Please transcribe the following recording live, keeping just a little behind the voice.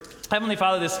Heavenly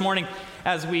Father, this morning,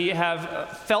 as we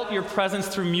have felt your presence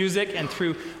through music and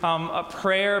through a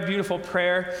prayer, beautiful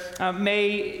prayer,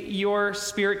 may your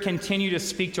Spirit continue to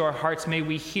speak to our hearts. May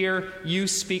we hear you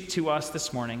speak to us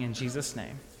this morning. In Jesus'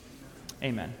 name,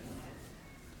 amen.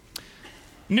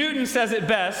 Newton says it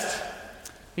best.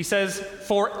 He says,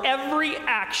 for every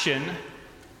action,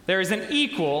 there is an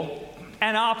equal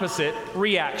and opposite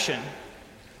reaction.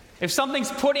 If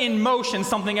something's put in motion,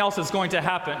 something else is going to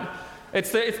happen.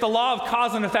 It's the law of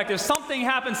cause and effect. If something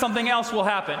happens, something else will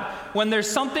happen. When there's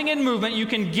something in movement, you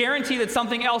can guarantee that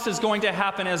something else is going to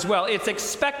happen as well. It's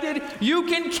expected. You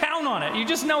can count on it. You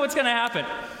just know it's going to happen.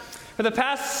 For the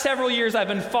past several years, I've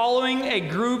been following a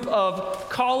group of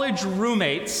college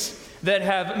roommates that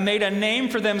have made a name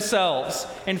for themselves.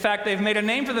 In fact, they've made a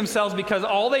name for themselves because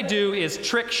all they do is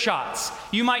trick shots.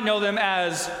 You might know them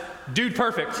as Dude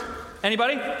Perfect.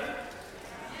 Anybody?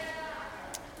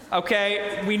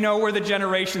 Okay, we know where the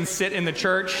generations sit in the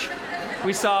church.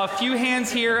 We saw a few hands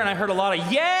here, and I heard a lot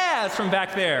of yeahs from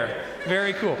back there.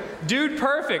 Very cool. Dude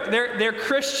Perfect. They're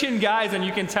Christian guys, and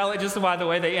you can tell it just by the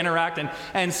way they interact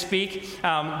and speak.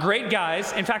 Great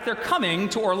guys. In fact, they're coming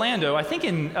to Orlando, I think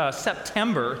in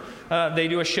September. They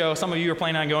do a show. Some of you are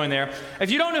planning on going there.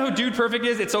 If you don't know who Dude Perfect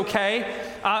is, it's okay.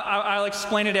 I'll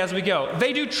explain it as we go.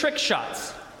 They do trick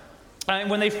shots.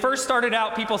 When they first started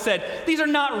out, people said, these are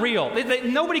not real.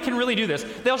 Nobody can really do this.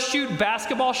 They'll shoot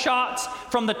basketball shots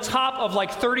from the top of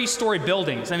like 30-story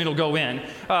buildings, and it'll go in.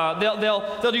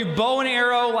 They'll do bow and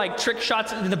arrow, like trick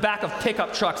shots in the back of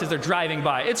pickup trucks as they're driving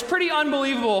by. It's pretty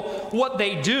unbelievable what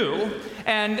they do.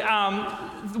 And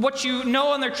what you know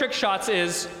on their trick shots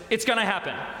is it's going to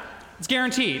happen. It's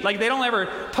guaranteed. Like, they don't ever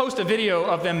post a video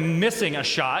of them missing a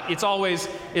shot. It's always,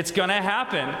 it's going to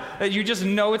happen. You just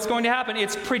know it's going to happen.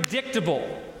 It's predictable.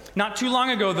 Not too long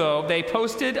ago, though, they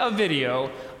posted a video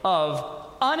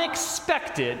of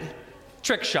unexpected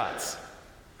trick shots.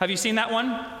 Have you seen that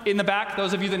one in the back,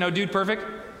 those of you that know Dude Perfect?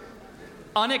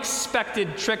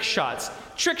 Unexpected trick shots.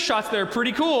 Trick shots that are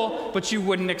pretty cool, but you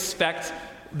wouldn't expect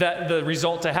the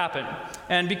result to happen.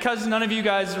 And because none of you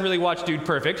guys really watch Dude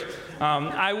Perfect,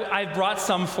 I've brought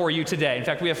some for you today. In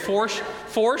fact, we have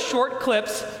four short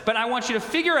clips, but I want you to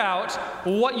figure out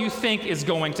what you think is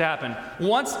going to happen.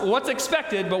 What's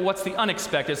expected, but what's the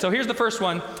unexpected. So here's the first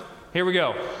one. Here we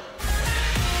go.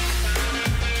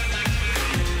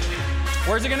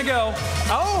 Where's it going to go?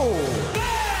 Oh!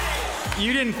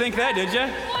 You didn't think that, did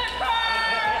you?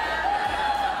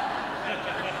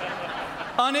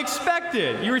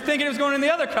 Unexpected. You were thinking it was going in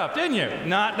the other cup, didn't you?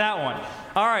 Not that one.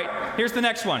 All right, here's the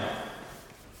next one.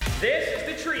 This is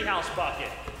the treehouse bucket.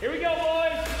 Here we go,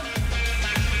 boys.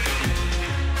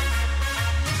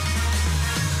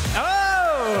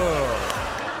 Oh!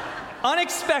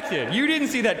 Unexpected. You didn't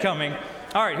see that coming.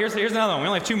 All right, here's another one. We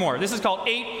only have two more. This is called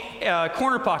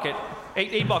corner pocket.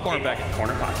 Eight ball corner pocket.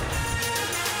 Corner pocket.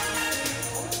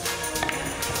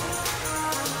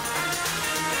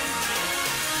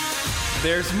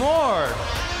 There's more.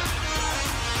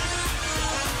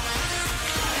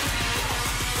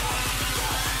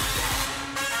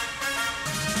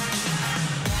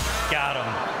 Got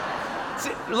him.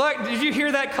 See, look, did you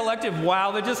hear that collective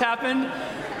wow that just happened?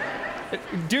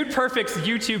 Dude Perfect's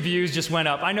YouTube views just went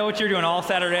up. I know what you're doing all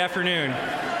Saturday afternoon,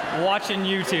 watching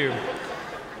YouTube.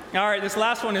 All right, this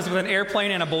last one is with an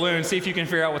airplane and a balloon. See if you can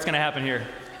figure out what's going to happen here.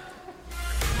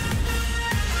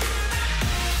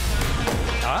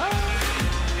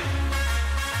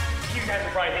 You guys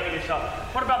are probably thinking to yourself,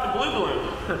 what about the blue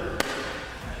balloon?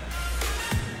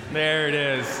 There it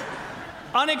is.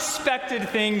 Unexpected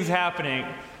things happening.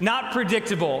 Not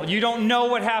predictable. You don't know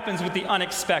what happens with the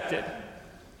unexpected.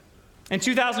 In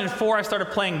 2004, I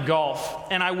started playing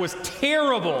golf, and I was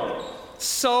terrible.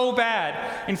 So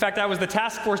bad. In fact, I was the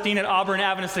task force dean at Auburn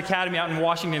Adventist Academy out in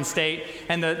Washington State,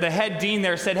 and the head dean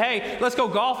there said, hey, let's go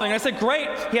golfing. And I said, great.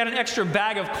 He had an extra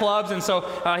bag of clubs, and so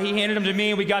he handed them to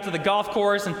me, and we got to the golf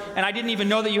course, and I didn't even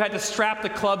know that you had to strap the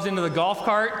clubs into the golf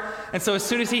cart. And so as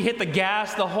soon as he hit the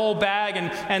gas, the whole bag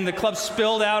and the clubs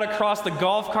spilled out across the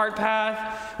golf cart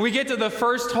path. We get to the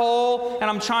first hole, and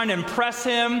I'm trying to impress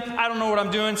him. I don't know what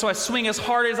I'm doing, so I swing as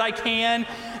hard as I can.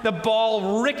 The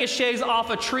ball ricochets off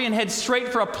a tree and heads straight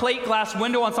for a plate glass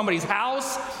window on somebody's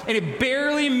house, and it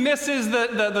barely misses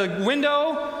the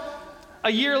window.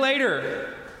 A year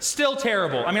later, still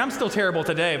terrible. I mean, I'm still terrible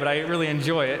today, but I really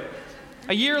enjoy it.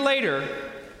 A year later,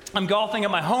 I'm golfing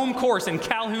at my home course in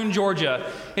Calhoun,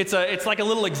 Georgia. It's like a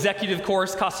little executive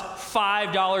course, costs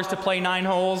 $5 to play 9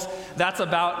 holes. That's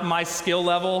about my skill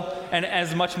level and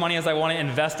as much money as I want to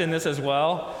invest in this as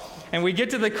well. And we get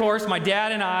to the course, my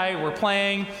dad and I were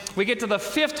playing. We get to the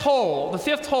fifth hole. The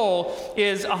fifth hole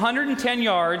is 110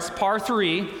 yards, par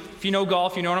 3. If you know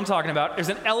golf, you know what I'm talking about. There's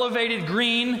an elevated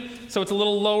green, so it's a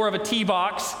little lower of a tee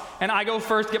box. And I go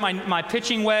first, get my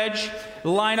pitching wedge,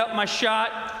 line up my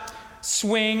shot,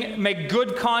 swing, make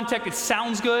good contact. It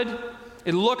sounds good.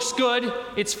 It looks good.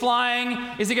 It's flying.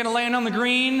 Is it going to land on the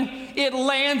green? It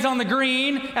lands on the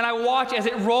green, and I watch as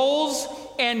it rolls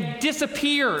and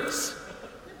disappears.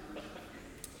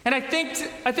 And I think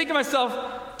to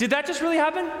myself, did that just really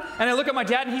happen? And I look at my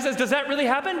dad, and he says, does that really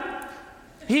happen?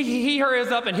 He hurries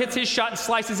up and hits his shot and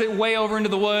slices it way over into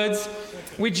the woods.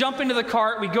 We jump into the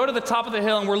cart. We go to the top of the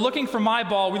hill, and we're looking for my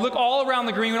ball. We look all around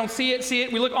the green. We don't see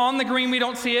it. We look on the green. We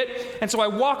don't see it. And so I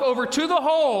walk over to the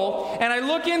hole, and I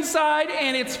look inside,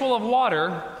 and it's full of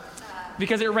water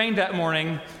because it rained that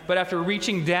morning. But after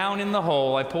reaching down in the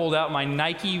hole, I pulled out my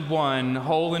Nike One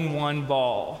hole-in-one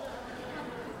ball.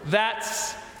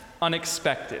 That's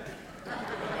unexpected.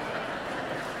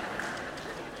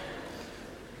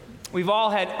 We've all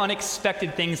had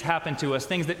unexpected things happen to us,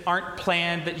 things that aren't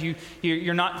planned, that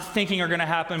you're not thinking are going to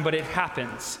happen, but it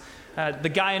happens. The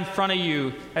guy in front of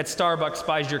you at Starbucks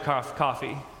buys your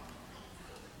coffee.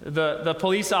 The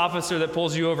police officer that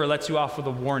pulls you over lets you off with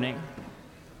a warning.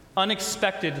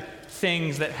 Unexpected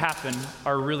things that happen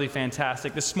are really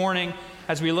fantastic. This morning,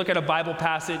 as we look at a Bible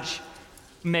passage,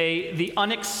 may the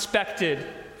unexpected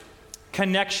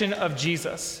connection of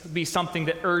Jesus be something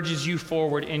that urges you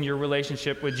forward in your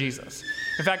relationship with Jesus.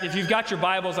 In fact, if you've got your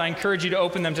Bibles, I encourage you to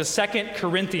open them to 2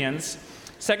 Corinthians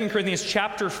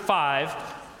chapter 5.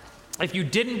 If you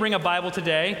didn't bring a Bible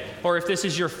today, or if this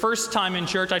is your first time in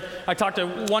church, I talked to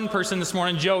one person this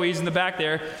morning, Joey's in the back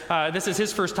there. This is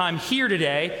his first time here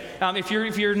today. If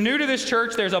you're new to this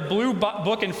church, there's a blue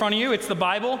book in front of you. It's the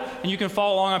Bible, and you can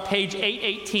follow along on page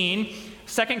 818.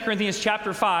 2 Corinthians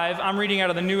chapter 5, I'm reading out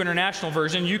of the New International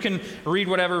Version. You can read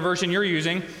whatever version you're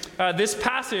using. This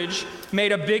passage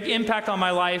made a big impact on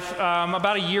my life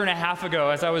about a year and a half ago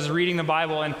as I was reading the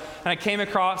Bible. And I came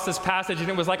across this passage, and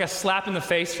it was like a slap in the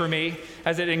face for me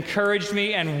as it encouraged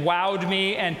me and wowed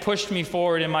me and pushed me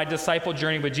forward in my disciple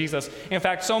journey with Jesus. In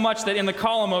fact, so much that in the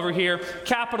column over here,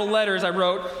 capital letters, I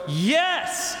wrote,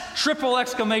 "Yes!" triple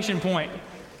exclamation point.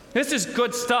 This is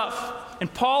good stuff.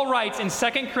 And Paul writes in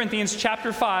 2 Corinthians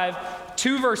chapter 5,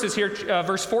 2 verses here,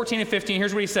 verse 14 and 15.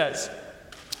 Here's what he says.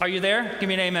 Are you there? Give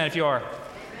me an amen if you are.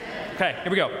 Amen. Okay,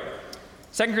 here we go.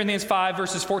 2 Corinthians 5,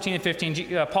 verses 14 and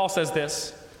 15. Paul says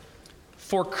this.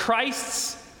 For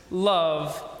Christ's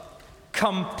love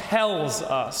compels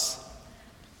us,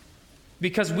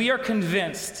 because we are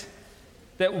convinced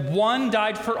that one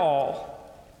died for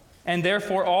all, and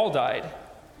therefore all died.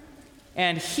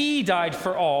 And he died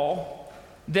for all,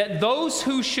 that those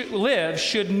who should live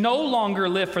should no longer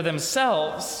live for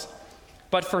themselves,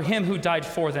 but for him who died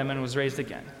for them and was raised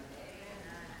again.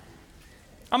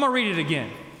 I'm going to read it again.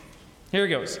 Here it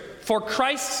goes. For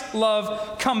Christ's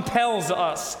love compels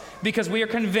us, because we are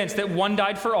convinced that one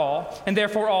died for all, and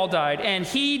therefore all died. And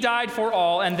he died for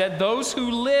all, and that those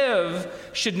who live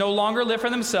should no longer live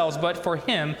for themselves, but for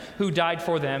him who died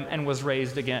for them and was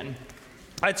raised again.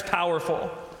 It's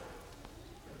powerful.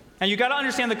 And you got to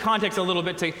understand the context a little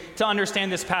bit to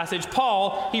understand this passage.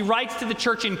 Paul, he writes to the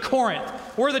church in Corinth.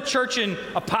 We're the church in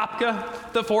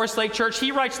Apopka, the Forest Lake Church.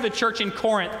 He writes to the church in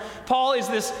Corinth. Paul is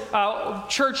this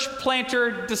church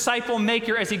planter, disciple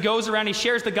maker. As he goes around, he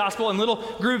shares the gospel, and little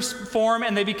groups form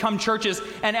and they become churches.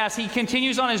 And as he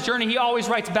continues on his journey, he always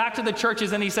writes back to the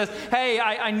churches and he says, hey,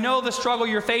 I know the struggle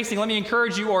you're facing. Let me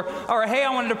encourage you. Or hey, I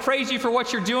wanted to praise you for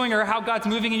what you're doing, or how God's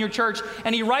moving in your church.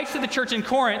 And he writes to the church in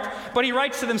Corinth, but he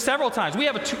writes to them several times. We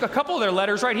have a couple of their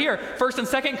letters right here, 1 and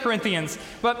 2 Corinthians.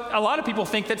 But a lot of people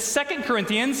think that 2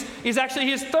 Corinthians is actually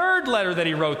his third letter that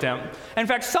he wrote them. In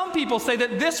fact, some people say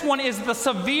that this one is the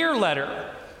severe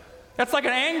letter. That's like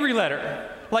an angry letter,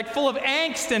 like full of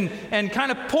angst and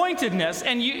kind of pointedness.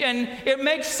 And it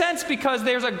makes sense because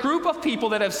there's a group of people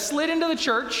that have slid into the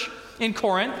church in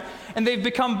Corinth, and they've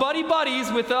become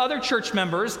buddies with the other church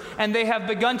members, and they have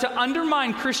begun to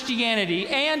undermine Christianity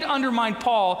and undermine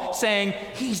Paul, saying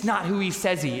he's not who he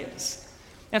says he is.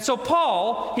 And so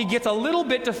Paul, he gets a little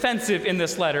bit defensive in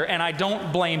this letter, and I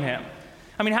don't blame him.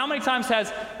 I mean, how many times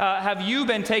have you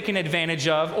been taken advantage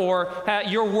of, or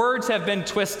your words have been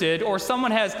twisted, or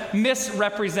someone has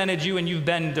misrepresented you and you've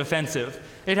been defensive?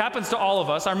 It happens to all of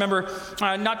us. I remember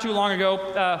not too long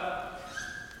ago,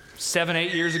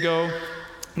 7-8 years ago.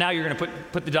 Now you're going to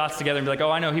put the dots together and be like,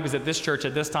 oh, I know he was at this church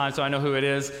at this time, so I know who it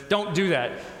is. Don't do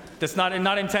that. That's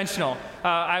not intentional.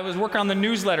 I was working on the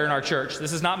newsletter in our church.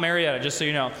 This is not Marietta, just so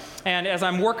you know. And as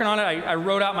I'm working on it, I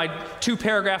wrote out my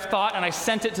 2-paragraph thought, and I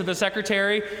sent it to the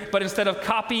secretary. But instead of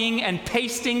copying and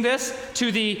pasting this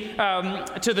to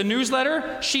the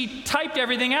newsletter, she typed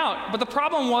everything out. But the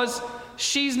problem was,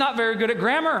 she's not very good at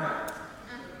grammar.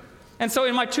 And so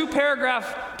in my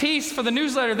 2-paragraph piece for the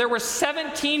newsletter, there were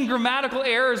 17 grammatical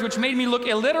errors, which made me look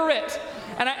illiterate.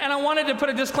 And I wanted to put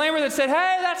a disclaimer that said,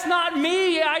 hey, that's not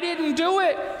me. I didn't do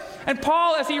it. And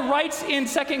Paul, as he writes in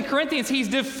 2 Corinthians, he's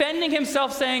defending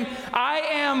himself saying, I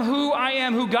am,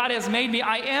 who God has made me.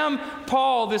 I am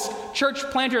Paul, this church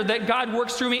planter that God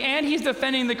works through me. And he's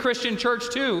defending the Christian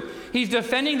church too. He's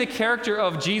defending the character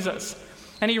of Jesus.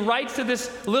 And he writes to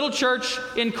this little church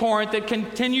in Corinth that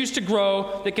continues to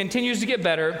grow, that continues to get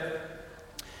better.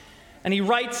 And he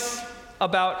writes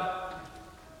about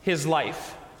his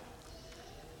life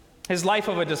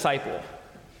of a disciple.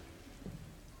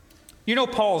 You know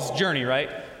Paul's journey, right?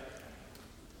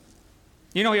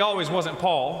 You know he always wasn't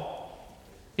Paul.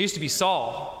 He used to be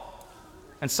Saul,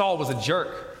 and Saul was a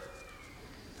jerk.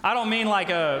 I don't mean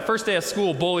like a first day of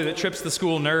school bully that trips the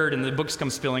school nerd and the books come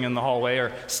spilling in the hallway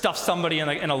or stuffs somebody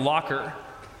in a locker.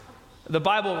 The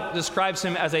Bible describes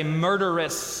him as a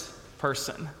murderous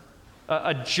person.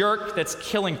 A jerk that's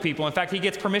killing people. In fact, he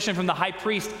gets permission from the high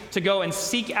priest to go and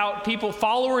seek out people,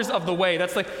 followers of the way.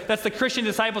 That's the Christian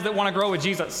disciples that want to grow with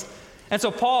Jesus. And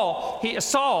so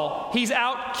Saul, he's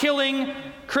out killing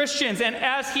Christians. And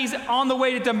as he's on the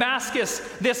way to Damascus,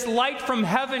 this light from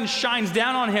heaven shines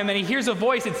down on him, and he hears a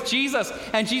voice. It's Jesus.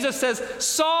 And Jesus says,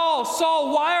 Saul,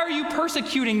 Saul, why are you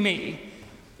persecuting me?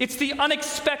 It's the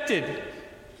unexpected.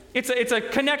 It's a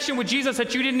connection with Jesus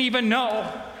that you didn't even know.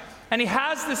 And he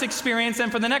has this experience, and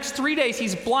for the next 3 days,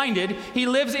 he's blinded. He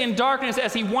lives in darkness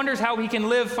as he wonders how he can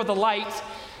live for the light.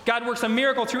 God works a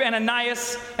miracle through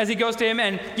Ananias as he goes to him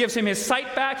and gives him his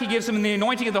sight back. He gives him the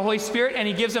anointing of the Holy Spirit, and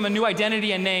he gives him a new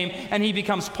identity and name, and he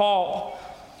becomes Paul.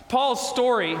 Paul's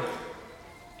story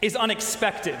is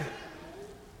unexpected.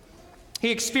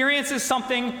 He experiences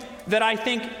something that I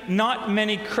think not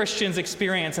many Christians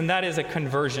experience, and that is a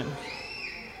conversion.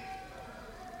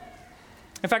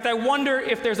 In fact, I wonder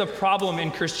if there's a problem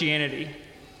in Christianity,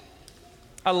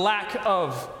 a lack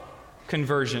of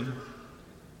conversion.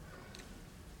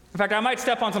 In fact, I might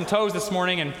step on some toes this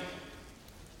morning, and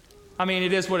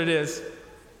it is what it is.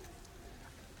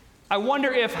 I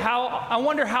wonder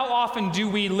how often do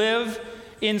we live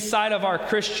inside of our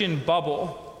Christian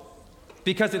bubble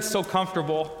because it's so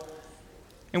comfortable,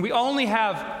 and we only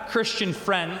have Christian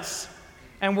friends,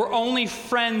 and we're only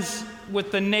friends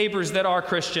with the neighbors that are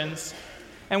Christians.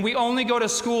 And we only go to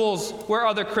schools where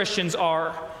other Christians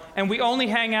are. And we only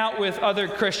hang out with other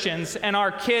Christians. And our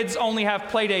kids only have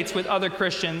play dates with other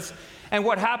Christians. And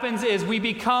what happens is we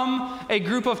become a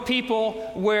group of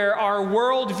people where our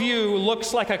worldview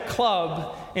looks like a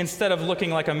club instead of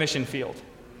looking like a mission field.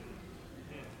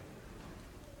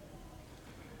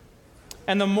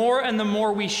 And the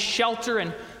more we shelter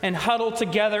and huddle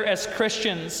together as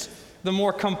Christians, the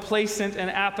more complacent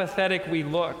and apathetic we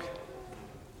look.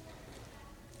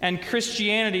 And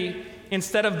Christianity,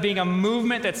 instead of being a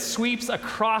movement that sweeps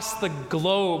across the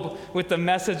globe with the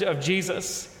message of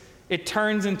Jesus, it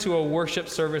turns into a worship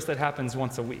service that happens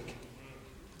once a week.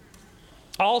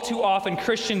 All too often,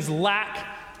 Christians lack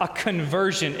a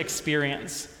conversion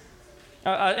experience,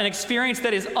 an experience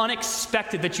that is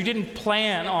unexpected, that you didn't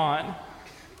plan on.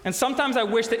 And sometimes I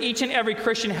wish that each and every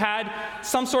Christian had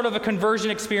some sort of a conversion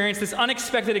experience, this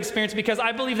unexpected experience, because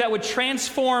I believe that would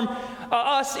transform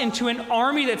us into an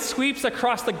army that sweeps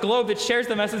across the globe, that shares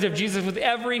the message of Jesus with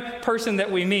every person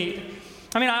that we meet.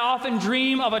 I often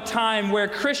dream of a time where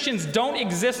Christians don't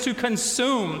exist to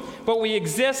consume, but we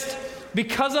exist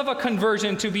because of a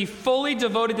conversion to be fully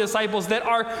devoted disciples that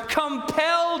are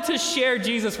compelled to share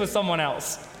Jesus with someone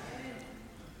else.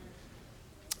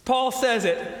 Paul says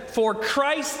it, for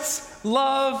Christ's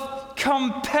love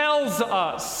compels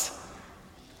us.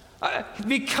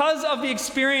 Because of the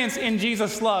experience in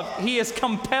Jesus' love, he is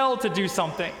compelled to do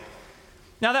something.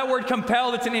 Now that word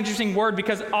compelled, it's an interesting word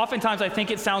because oftentimes I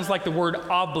think it sounds like the word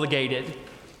obligated.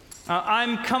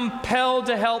 I'm compelled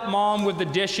to help mom with the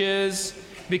dishes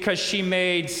because she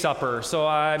made supper, so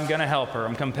I'm going to help her.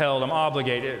 I'm compelled, I'm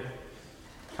obligated.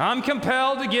 I'm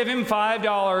compelled to give him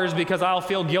 $5 because I'll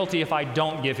feel guilty if I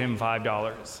don't give him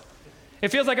 $5. It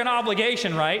feels like an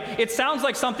obligation, right? It sounds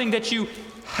like something that you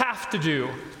have to do.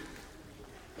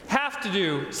 Have to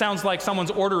do sounds like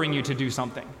someone's ordering you to do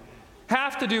something.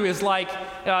 Have to do is like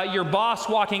your boss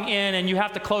walking in and you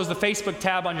have to close the Facebook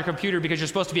tab on your computer because you're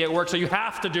supposed to be at work, so you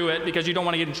have to do it because you don't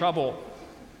want to get in trouble.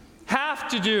 Have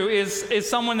to do is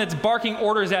someone that's barking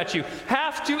orders at you.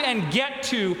 Have to and get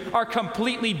to are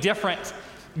completely different.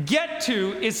 Get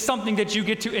to is something that you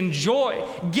get to enjoy.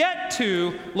 Get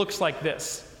to looks like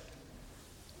this.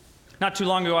 Not too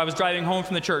long ago, I was driving home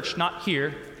from the church, not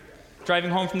here, driving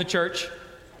home from the church.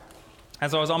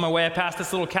 As I was on my way, I passed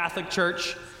this little Catholic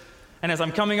church. And as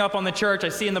I'm coming up on the church, I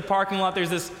see in the parking lot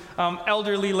there's this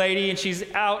elderly lady, and she's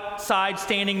outside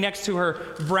standing next to her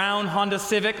brown Honda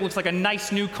Civic. Looks like a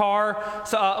nice new car,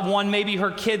 one maybe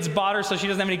her kids bought her so she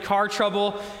doesn't have any car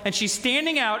trouble. And she's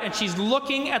standing out, and she's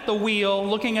looking at the wheel,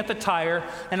 looking at the tire.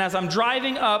 And as I'm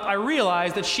driving up, I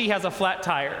realize that she has a flat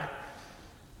tire.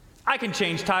 I can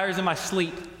change tires in my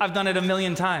sleep. I've done it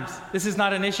 1,000,000 times. This is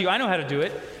not an issue. I know how to do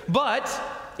it. But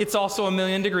it's also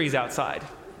 1,000,000 degrees outside.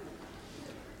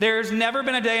 There's never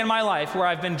been a day in my life where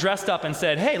I've been dressed up and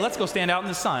said, hey, let's go stand out in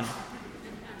the sun.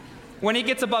 When it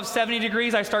gets above 70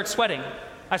 degrees, I start sweating.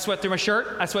 I sweat through my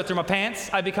shirt. I sweat through my pants.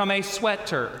 I become a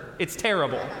sweater. It's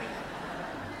terrible.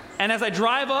 And as I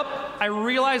drive up, I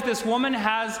realize this woman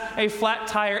has a flat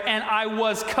tire, and I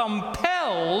was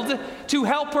compelled to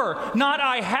help her. Not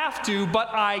I have to, but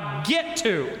I get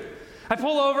to. I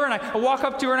pull over and I walk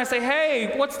up to her and I say,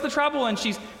 hey, what's the trouble? And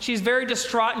she's very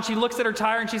distraught, and she looks at her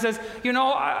tire and she says,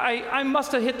 I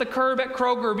must have hit the curb at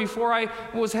Kroger before I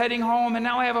was heading home, and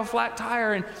now I have a flat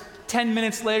tire. And 10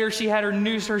 minutes later, she had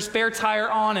her spare tire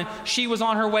on, and she was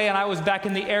on her way, and I was back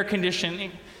in the air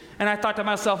conditioning. And I thought to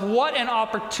myself, what an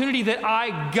opportunity that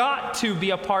I got to be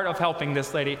a part of helping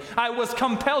this lady. I was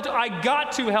compelled to. I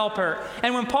got to help her.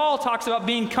 And when Paul talks about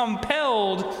being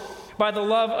compelled by the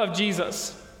love of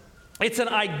Jesus, it's an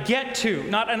I get to,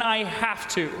 not an I have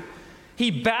to. He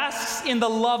basks in the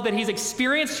love that he's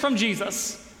experienced from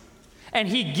Jesus, and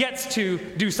he gets to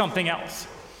do something else.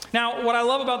 Now, what I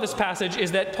love about this passage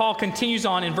is that Paul continues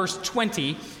on in verse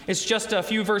 20. It's just a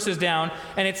few verses down,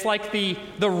 and it's like the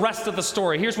rest of the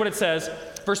story. Here's what it says,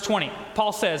 verse 20.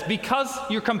 Paul says, because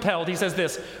you're compelled, he says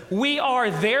this, we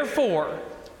are therefore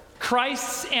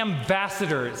Christ's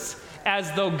ambassadors,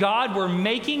 as though God were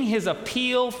making his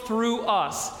appeal through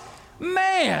us.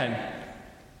 Man,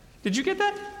 did you get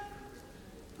that?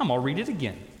 I'm going to read it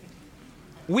again.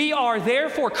 We are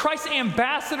therefore Christ's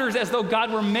ambassadors, as though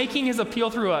God were making his appeal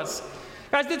through us.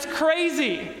 Guys, it's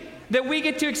crazy that we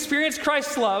get to experience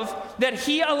Christ's love, that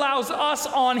he allows us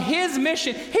on his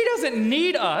mission. He doesn't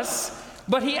need us,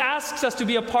 but he asks us to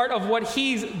be a part of what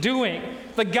he's doing.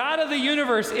 The God of the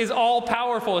universe is all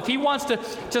powerful. If he wants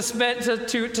to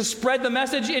spread the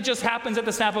message, it just happens at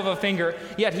the snap of a finger.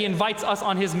 Yet he invites us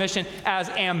on his mission as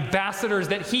ambassadors,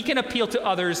 that he can appeal to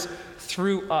others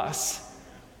through us.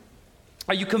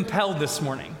 Are you compelled this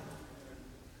morning?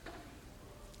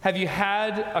 Have you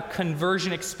had a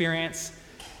conversion experience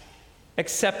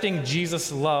accepting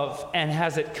Jesus' love, and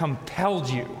has it compelled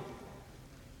you?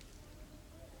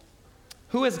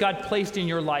 Who has God placed in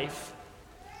your life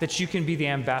that you can be the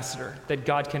ambassador, that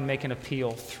God can make an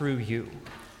appeal through you?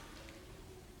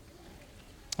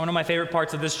 One of my favorite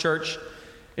parts of this church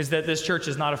is that this church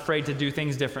is not afraid to do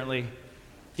things differently,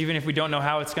 even if we don't know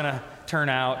how it's going to turn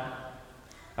out.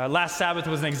 Last Sabbath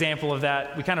was an example of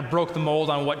that. We kind of broke the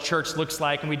mold on what church looks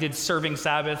like, and we did serving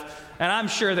Sabbath. And I'm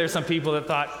sure there's some people that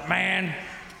thought, man,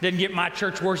 didn't get my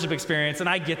church worship experience, and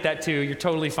I get that too. You're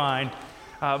totally fine.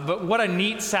 But what a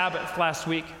neat Sabbath last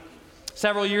week.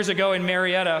 Several years ago in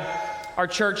Marietta, our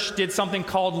church did something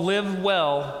called Live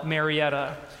Well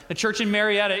Marietta. The church in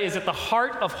Marietta is at the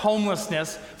heart of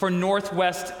homelessness for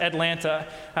Northwest Atlanta.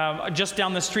 Just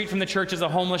down the street from the church is a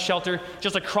homeless shelter.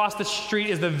 Just across the street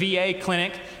is the VA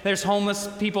clinic. There's homeless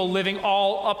people living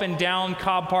all up and down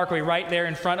Cobb Parkway, right there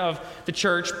in front of the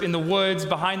church, in the woods,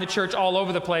 behind the church, all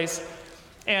over the place.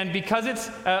 And because it's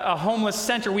a homeless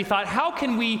center, we thought, how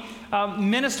can we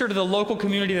minister to the local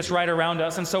community that's right around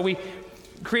us? And so we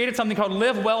created something called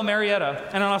Live Well Marietta.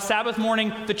 And on a Sabbath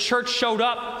morning, the church showed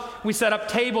up. We set up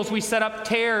tables. We set up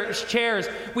chairs.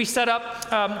 We set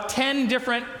up 10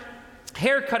 different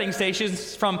hair cutting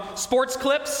stations from Sports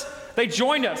Clips. They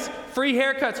joined us. Free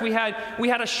haircuts. We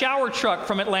had a shower truck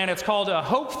from Atlanta. It's called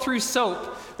Hope Through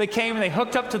Soap. They came and they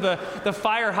hooked up to the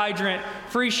fire hydrant.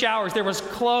 Free showers. There was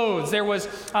clothes. There was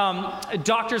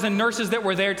doctors and nurses that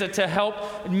were there to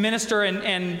help minister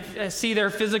and see their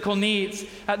physical needs.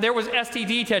 There was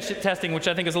STD testing, which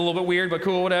I think is a little bit weird, but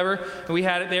cool, whatever. We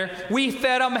had it there. We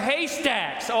fed them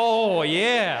haystacks. Oh,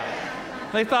 yeah.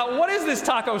 They thought, what is this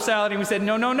taco salad? And we said,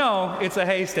 no, it's a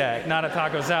haystack, not a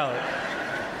taco salad.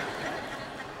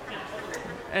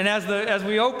 And as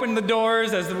we opened the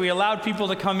doors, as we allowed people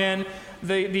to come in,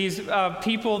 these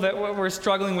people that were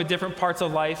struggling with different parts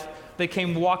of life, they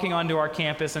came walking onto our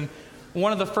campus. And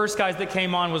One of the first guys that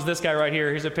came on was this guy right here.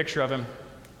 Here's a picture of him.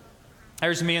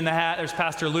 There's me in the hat, there's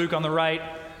Pastor Luke on the right,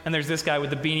 and there's this guy with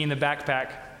the beanie and the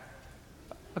backpack.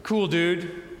 A cool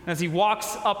dude. As he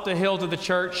walks up the hill to the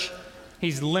church,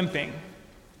 he's limping.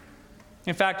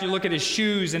 In fact, you look at his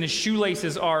shoes, and his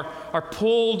shoelaces are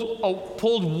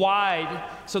pulled wide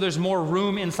so there's more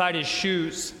room inside his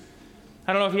shoes.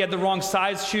 I don't know if he had the wrong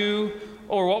size shoe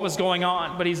or what was going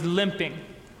on, but he's limping.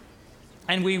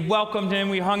 And we welcomed him,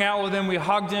 we hung out with him, we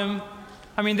hugged him.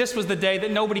 I mean, this was the day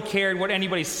that nobody cared what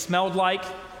anybody smelled like.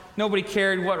 Nobody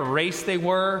cared what race they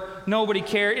were. Nobody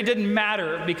cared. It didn't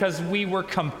matter because we were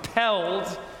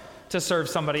compelled to serve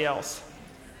somebody else.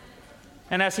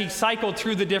 And as he cycled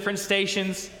through the different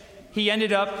stations, he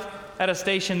ended up at a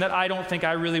station that I don't think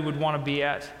I really would want to be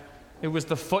at. It was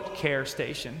the foot care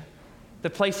station, the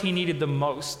place he needed the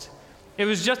most. It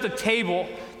was just a table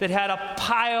that had a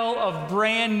pile of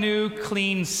brand new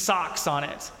clean socks on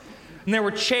it. And there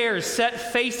were chairs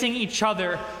set facing each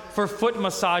other for foot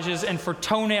massages and for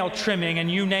toenail trimming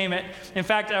and you name it. In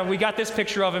fact, we got this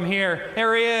picture of him here.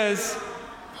 There he is.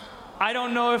 I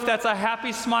don't know if that's a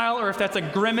happy smile or if that's a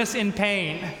grimace in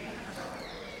pain.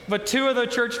 But two of the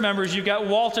church members, you've got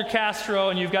Walter Castro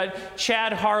and you've got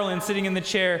Chad Harlan sitting in the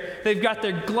chair. They've got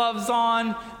their gloves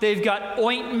on, they've got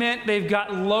ointment, they've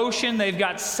got lotion, they've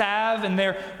got salve, and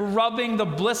they're rubbing the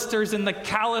blisters and the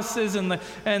calluses and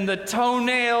the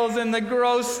toenails and the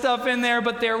gross stuff in there,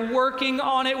 but they're working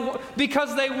on it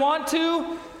because they want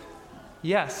to?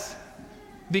 Yes,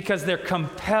 because they're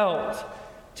compelled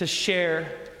to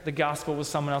share the gospel with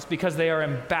someone else, because they are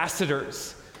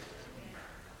ambassadors.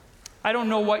 I don't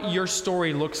know what your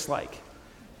story looks like.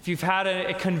 If you've had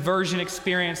a conversion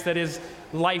experience that is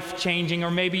life-changing,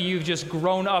 or maybe you've just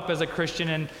grown up as a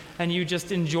Christian and you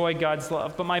just enjoy God's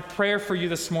love. But my prayer for you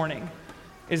this morning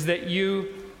is that you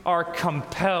are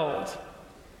compelled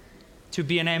to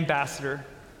be an ambassador,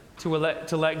 to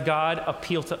let God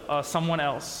appeal to someone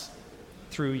else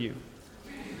through you.